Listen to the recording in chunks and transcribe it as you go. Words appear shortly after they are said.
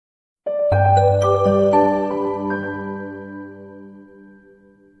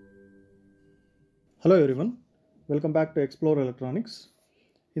Hello everyone, welcome back to Explore Electronics.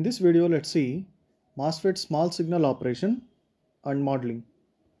 In this video, let's see MOSFET small signal operation and modeling.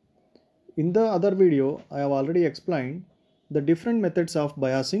 In the other video, I have already explained the different methods of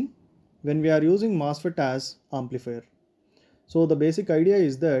biasing when we are using MOSFET as amplifier. So the basic idea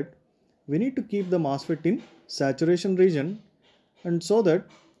is that we need to keep the MOSFET in saturation region, and so that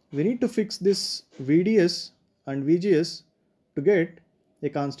we need to fix this VDS and VGS to get a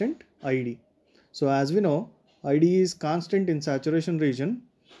constant ID. So as we know, ID is constant in saturation region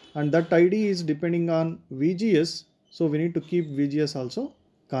and that ID is depending on VGS. So we need to keep VGS also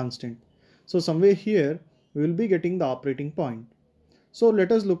constant. So somewhere here we will be getting the operating point. So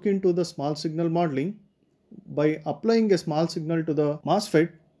let us look into the small signal modeling by applying a small signal to the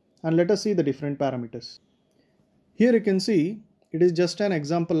MOSFET, and let us see the different parameters. Here you can see it is just an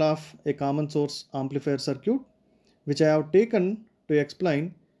example of a common source amplifier circuit which I have taken to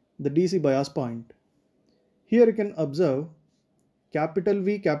explain the DC bias point. Here you can observe capital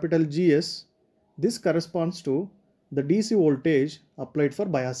V, capital GS. This corresponds to the DC voltage applied for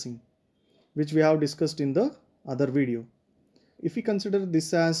biasing, which we have discussed in the other video. If we consider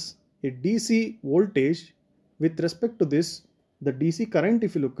this as a DC voltage, with respect to this, the DC current,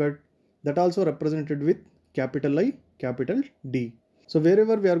 if you look at, that also represented with capital I, capital D. So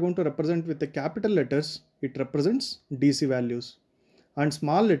wherever we are going to represent with the capital letters, it represents DC values, and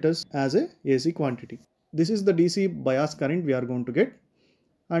small letters as a AC quantity. This is the DC bias current we are going to get,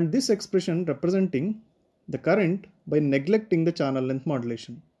 and this expression representing the current by neglecting the channel length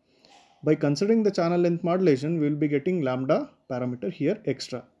modulation. By considering the channel length modulation, we will be getting lambda parameter here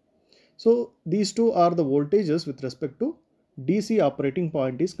extra. So these two are the voltages with respect to DC operating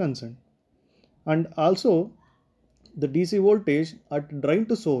point is concerned. And also the DC voltage at drain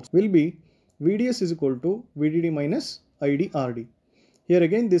to source will be VDS is equal to VDD minus ID RD. Here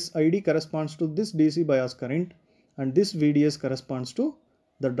again this ID corresponds to this DC bias current and this VDS corresponds to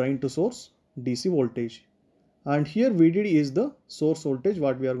the drain to source DC voltage. And here VDD is the source voltage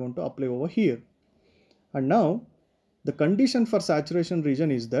what we are going to apply over here. And now the condition for saturation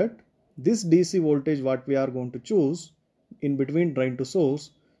region is that this DC voltage what we are going to choose in between drain to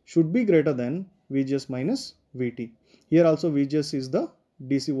source should be greater than VGS minus VT. Here also VGS is the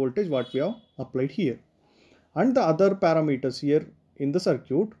DC voltage what we have applied here. And the other parameters here in the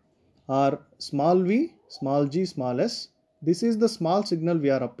circuit are small v, small g, small s. This is the small signal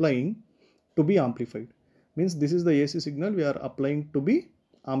we are applying to be amplified. Means this is the AC signal we are applying to be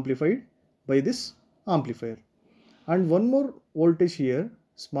amplified by this amplifier. And one more voltage here,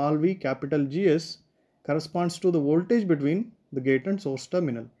 small v, capital GS, corresponds to the voltage between the gate and source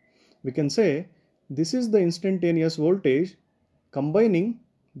terminal. We can say this is the instantaneous voltage combining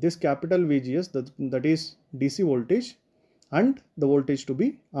this capital VGS, that is DC voltage, and the voltage to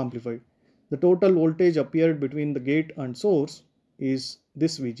be amplified. The total voltage appeared between the gate and source is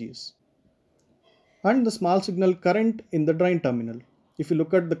this VGS. And the small signal current in the drain terminal. If you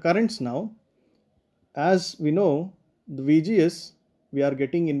look at the currents now, as we know, the VGS we are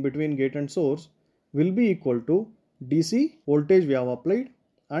getting in between gate and source will be equal to DC voltage we have applied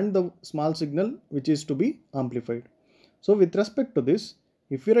and the small signal which is to be amplified. So with respect to this,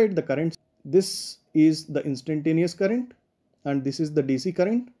 if we write the currents, this is the instantaneous current and this is the DC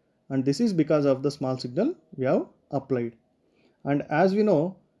current, and this is because of the small signal we have applied. And as we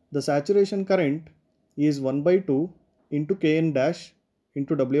know, the saturation current is 1 by 2 into Kn dash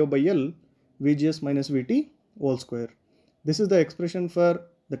into W by L VGS minus VT whole square. This is the expression for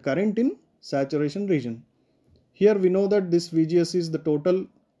the current in saturation region. Here we know that this VGS is the total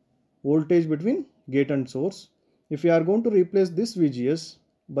voltage between gate and source. If we are going to replace this VGS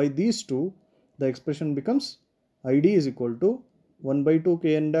by these two, the expression becomes ID is equal to 1 by 2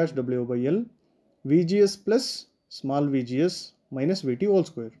 Kn dash W by L VGS plus small VGS minus VT whole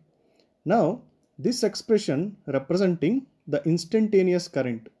square. Now this expression representing the instantaneous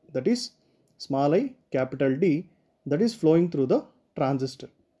current, that is small I, capital D, that is flowing through the transistor.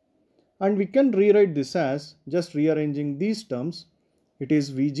 And we can rewrite this as just rearranging these terms. It is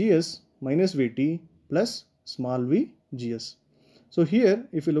VGS minus VT plus small v GS. So here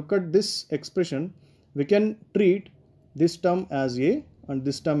if you look at this expression, we can treat this term as A and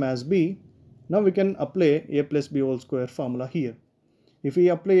this term as B. Now we can apply A plus B whole square formula here. If we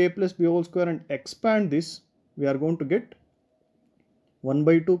apply A plus B whole square and expand this, we are going to get 1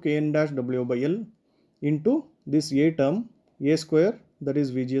 by 2 Kn dash W by L into this A term, A square, that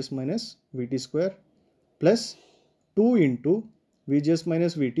is VGS minus VT square, plus 2 into VGS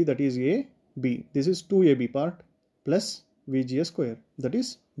minus VT, that is A, B. This is 2AB part, plus VGS square, that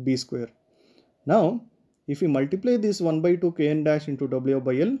is B square. Now if we multiply this 1 by 2 Kn dash into W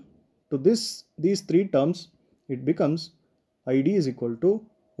by L to these three terms, it becomes ID is equal to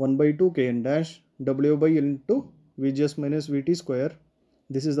 1 by 2 Kn dash W by L into Vgs minus Vt square.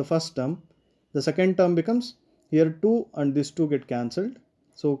 This is the first term. The second term becomes, here 2 and this 2 get cancelled.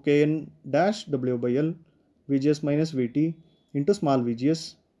 So Kn dash W by L Vgs minus Vt into small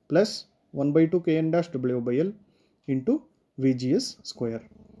vgs plus 1 by 2 Kn dash W by L into Vgs square.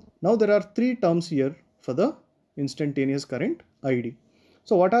 Now there are three terms here for the instantaneous current ID.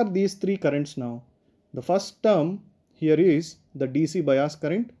 So what are these three currents now? The first term here is the DC bias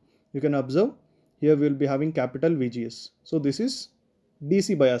current. You can observe here we will be having capital VGS. So this is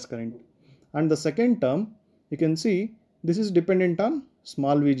DC bias current. And the second term, you can see this is dependent on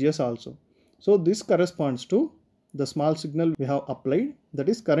small VGS also. So this corresponds to the small signal we have applied, that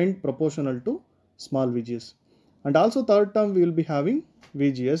is current proportional to small VGS. And also third term we will be having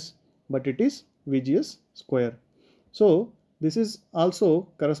VGS, but it is VGS square. So this is also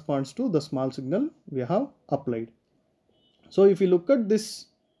corresponds to the small signal we have applied. So if you look at this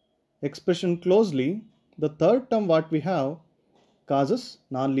expression closely, the third term what we have causes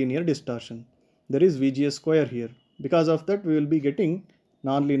nonlinear distortion. There is VGS square here. Because of that we will be getting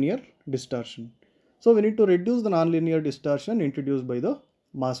nonlinear distortion. So we need to reduce the nonlinear distortion introduced by the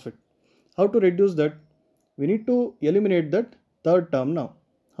MOSFET. How to reduce that? We need to eliminate that third term now.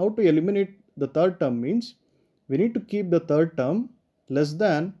 How to eliminate the third term means we need to keep the third term less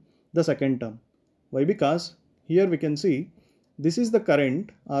than the second term. Why? Because here we can see this is the current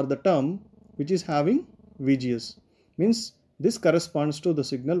or the term which is having VGS. Means this corresponds to the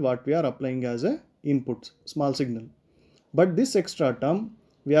signal what we are applying as a input, small signal. But this extra term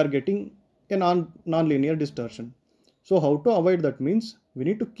we are getting a non-linear distortion. So how to avoid that means we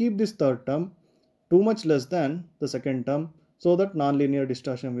need to keep this third term too much less than the second term so that non-linear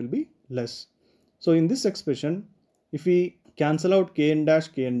distortion will be less. So in this expression, if we cancel out Kn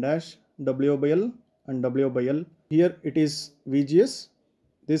dash, W by L and W by L, here it is VGS,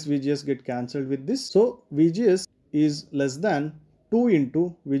 this VGS get cancelled with this. So VGS is less than 2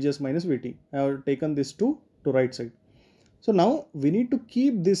 into VGS minus Vt. I have taken this 2 to right side. So now we need to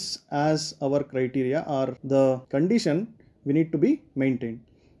keep this as our criteria or the condition we need to be maintained.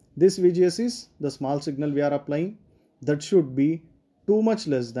 This VGS is the small signal we are applying, that should be too much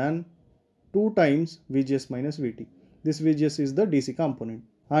less than 2 times VGS minus Vt. This VGS is the DC component.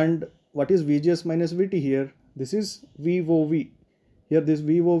 And what is VGS minus Vt here? This is VOV. Here this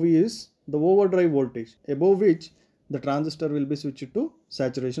VOV is the overdrive voltage above which the transistor will be switched to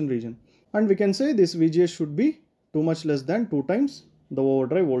saturation region. And we can say this VGS should be too much less than 2 times the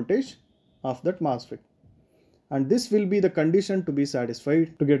overdrive voltage of that MOSFET. And this will be the condition to be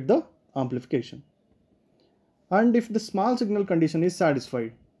satisfied to get the amplification. And if the small signal condition is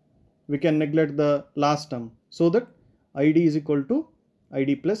satisfied, we can neglect the last term so that ID is equal to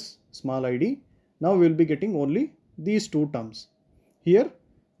ID plus small id. Now we will be getting only these two terms. Here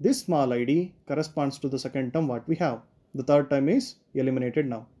this small id corresponds to the second term what we have. The third term is eliminated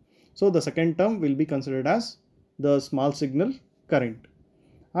now. So the second term will be considered as the small signal current.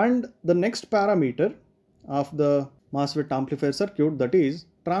 And the next parameter of the MOSFET amplifier circuit, that is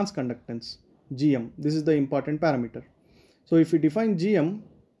transconductance, GM. This is the important parameter. So if we define GM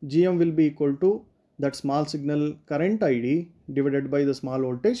will be equal to that small signal current ID divided by the small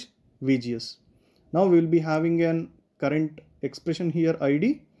voltage VGS. Now we will be having an current expression here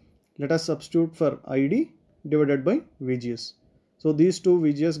ID. Let us substitute for ID divided by VGS. So these two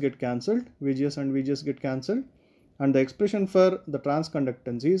VGS get cancelled, VGS and VGS get cancelled, and the expression for the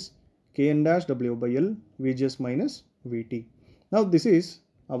transconductance is Kn dash W by L VGS minus Vt. Now this is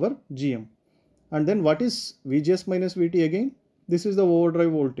our GM. And then what is VGS minus Vt again? This is the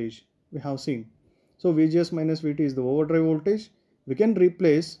overdrive voltage we have seen. So VGS minus Vt is the overdrive voltage. We can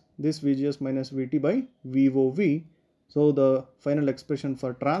replace this VGS minus Vt by VOV. So the final expression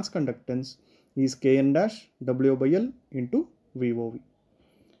for transconductance is Kn dash W by L into VOV.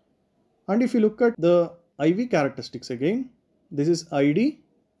 And if you look at the IV characteristics again, this is ID.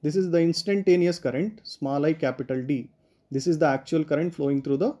 This is the instantaneous current, small I capital D. This is the actual current flowing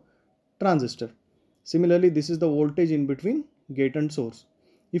through the transistor. Similarly, this is the voltage in between gate and source.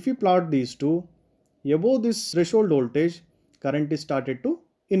 If you plot these two, above this threshold voltage, current is started to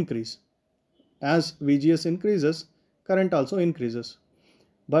increase. As VGS increases, current also increases.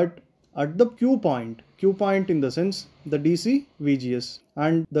 But at the Q point in the sense the DC VGS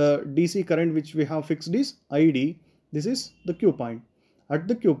and the DC current which we have fixed is ID, this is the Q point. At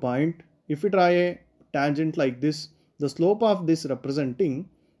the Q point, if we try a tangent like this, the slope of this representing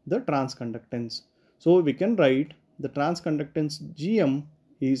the transconductance. So we can write the transconductance GM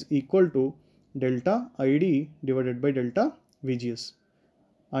is equal to delta ID divided by delta VGS.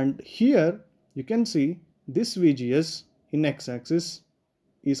 And here you can see this VGS in x-axis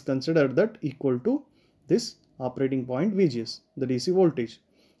is considered that equal to this operating point VGS, the DC voltage.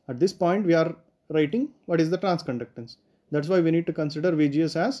 At this point we are writing what is the transconductance. That's why we need to consider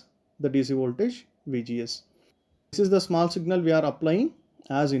VGS as the DC voltage VGS. This is the small signal we are applying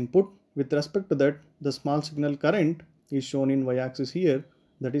as input. With respect to that, the small signal current is shown in y-axis here,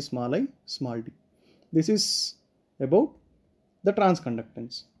 that is small I, small d. This is about the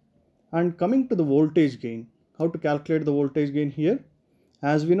transconductance. And coming to the voltage gain, how to calculate the voltage gain here?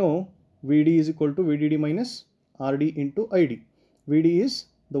 As we know, VD is equal to VDD minus RD into ID. VD is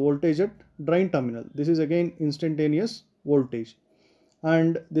the voltage at drain terminal. This is again instantaneous voltage.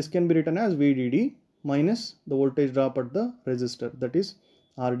 And this can be written as VDD minus the voltage drop at the resistor, that is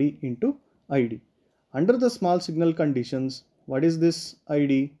RD into ID. Under the small signal conditions, what is this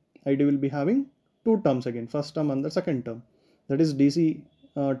ID? ID will be having two terms again, first term and the second term, that is DC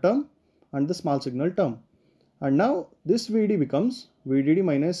term and the small signal term. And now this VD becomes VDD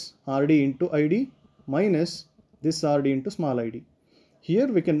minus RD into ID minus this RD into small ID. Here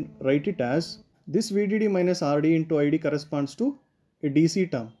we can write it as this VDD minus RD into ID corresponds to a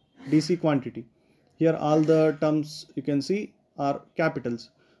DC term, DC quantity. Here all the terms you can see are capitals.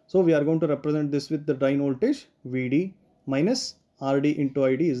 So we are going to represent this with the drain voltage VD minus RD into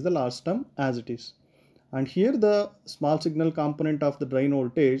ID is the last term as it is. And here the small signal component of the drain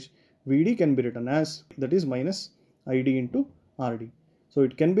voltage VD can be written as, that is minus ID into RD. So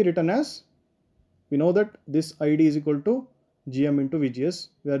it can be written as, we know that this ID is equal to GM into VGS.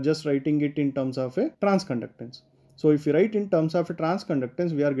 We are just writing it in terms of a transconductance. So if we write in terms of a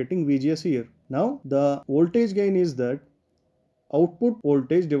transconductance, we are getting VGS here. Now the voltage gain is that output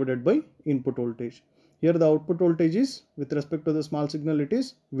voltage divided by input voltage. Here the output voltage is, with respect to the small signal, it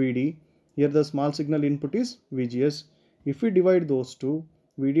is VD. Here the small signal input is VGS. If we divide those two,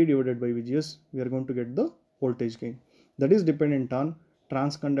 VD divided by VGS, we are going to get the voltage gain. That is dependent on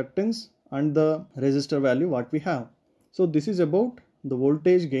transconductance and the resistor value what we have. So this is about the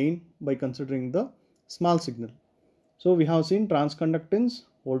voltage gain by considering the small signal. So we have seen transconductance,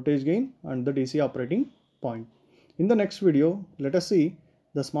 voltage gain and the DC operating point. In the next video, let us see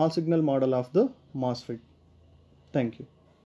the small signal model of the MOSFET. Thank you.